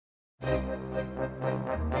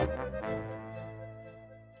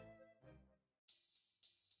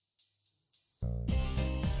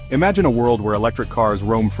Imagine a world where electric cars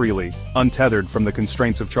roam freely, untethered from the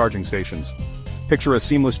constraints of charging stations. Picture a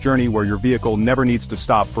seamless journey where your vehicle never needs to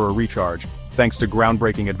stop for a recharge, thanks to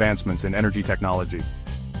groundbreaking advancements in energy technology.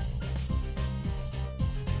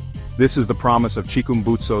 This is the promise of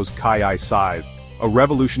Chikumbutso's Kai Scythe, a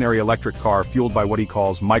revolutionary electric car fueled by what he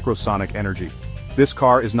calls microsonic energy. This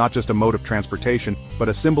car is not just a mode of transportation, but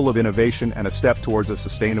a symbol of innovation and a step towards a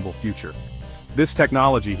sustainable future. This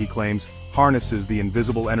technology, he claims, harnesses the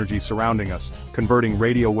invisible energy surrounding us, converting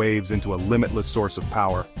radio waves into a limitless source of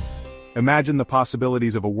power. Imagine the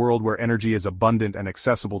possibilities of a world where energy is abundant and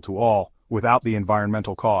accessible to all, without the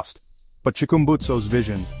environmental cost. But Chikumbutso's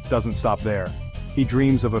vision doesn't stop there. He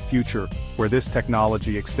dreams of a future where this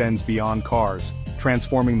technology extends beyond cars,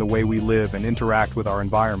 transforming the way we live and interact with our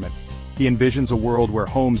environment. He envisions a world where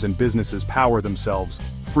homes and businesses power themselves,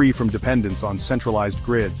 free from dependence on centralized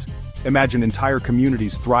grids. Imagine entire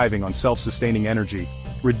communities thriving on self-sustaining energy,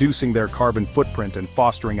 reducing their carbon footprint and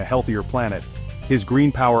fostering a healthier planet. His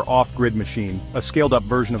green power off-grid machine, a scaled-up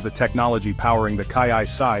version of the technology powering the Kai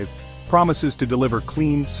Scythe, promises to deliver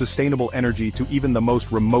clean, sustainable energy to even the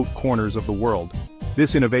most remote corners of the world.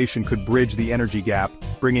 This innovation could bridge the energy gap,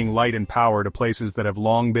 bringing light and power to places that have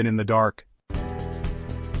long been in the dark.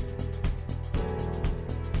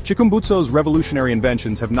 Chikumbutso's revolutionary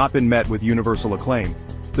inventions have not been met with universal acclaim.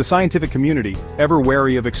 The scientific community, ever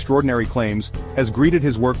wary of extraordinary claims, has greeted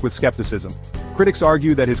his work with skepticism. Critics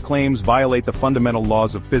argue that his claims violate the fundamental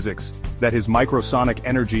laws of physics, that his microsonic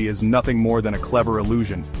energy is nothing more than a clever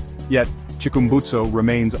illusion. Yet, Chikumbutso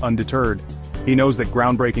remains undeterred. He knows that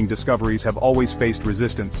groundbreaking discoveries have always faced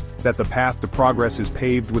resistance, that the path to progress is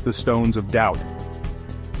paved with the stones of doubt.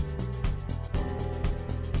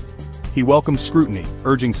 He welcomes scrutiny,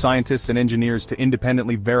 urging scientists and engineers to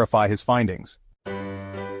independently verify his findings.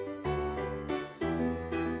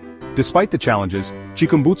 Despite the challenges,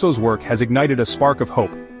 Chikumbutso's work has ignited a spark of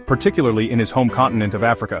hope, particularly in his home continent of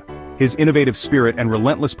Africa. His innovative spirit and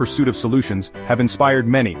relentless pursuit of solutions have inspired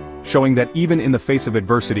many, showing that even in the face of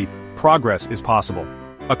adversity, progress is possible.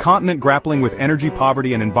 A continent grappling with energy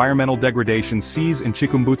poverty and environmental degradation sees in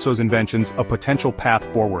Chikumbutso's inventions a potential path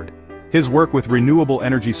forward. His work with renewable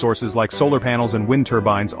energy sources like solar panels and wind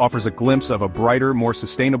turbines offers a glimpse of a brighter, more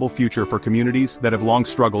sustainable future for communities that have long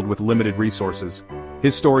struggled with limited resources.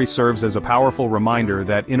 His story serves as a powerful reminder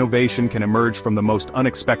that innovation can emerge from the most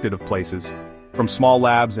unexpected of places. From small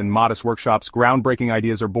labs and modest workshops, groundbreaking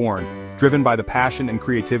ideas are born, driven by the passion and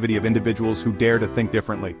creativity of individuals who dare to think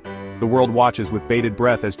differently. The world watches with bated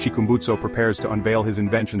breath as Chikumbutso prepares to unveil his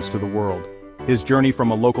inventions to the world. His journey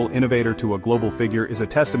from a local innovator to a global figure is a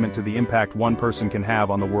testament to the impact one person can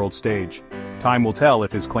have on the world stage. Time will tell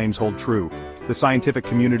if his claims hold true. The scientific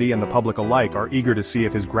community and the public alike are eager to see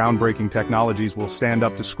if his groundbreaking technologies will stand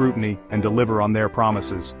up to scrutiny and deliver on their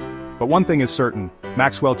promises. But one thing is certain,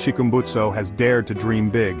 Maxwell Chikumbutso has dared to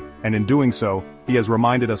dream big, and in doing so, he has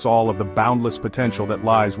reminded us all of the boundless potential that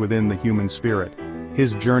lies within the human spirit.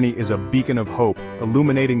 His journey is a beacon of hope,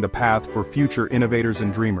 illuminating the path for future innovators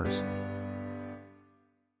and dreamers.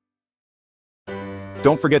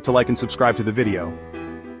 Don't forget to like and subscribe to the video.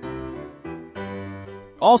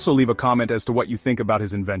 Also leave a comment as to what you think about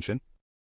his invention.